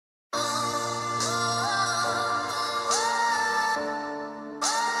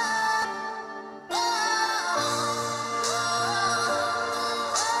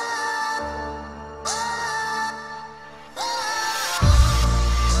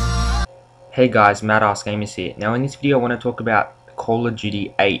Hey guys, MadAssGamers here. Now in this video I want to talk about Call of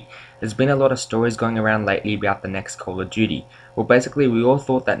Duty 8. There's been a lot of stories going around lately about the next Call of Duty. Well, basically we all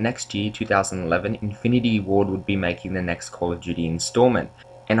thought that next year, 2011, Infinity Ward would be making the next Call of Duty installment.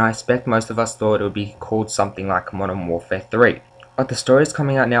 And I expect most of us thought it would be called something like Modern Warfare 3. But the stories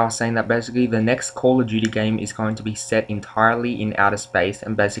coming out now are saying that basically the next Call of Duty game is going to be set entirely in outer space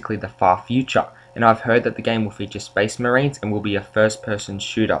and basically the far future. And I've heard that the game will feature Space Marines and will be a first-person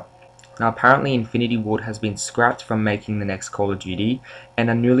shooter. Now apparently Infinity Ward has been scrapped from making the next Call of Duty, and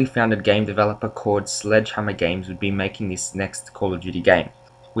a newly founded game developer called Sledgehammer Games would be making this next Call of Duty game.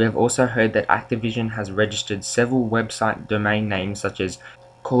 We have also heard that Activision has registered several website domain names such as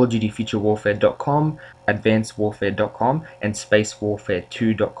CallOfDutyFutureWarfare.com, AdvancedWarfare.com, and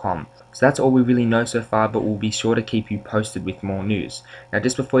SpaceWarfare2.com. So that's all we really know so far, but we'll be sure to keep you posted with more news. Now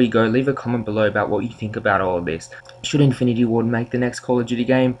just before you go, leave a comment below about what you think about all of this. Should Infinity Ward make the next Call of Duty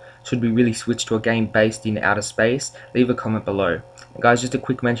game? Should we really switch to a game based in outer space? Leave a comment below. Guys, just a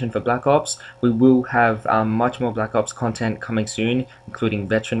quick mention for Black Ops. We will have much more Black Ops content coming soon, including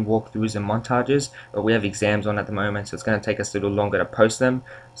veteran walkthroughs and montages, but we have exams on at the moment, so it's going to take us a little longer to post them.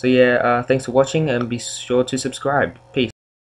 So yeah, thanks for watching and be sure to subscribe. Peace.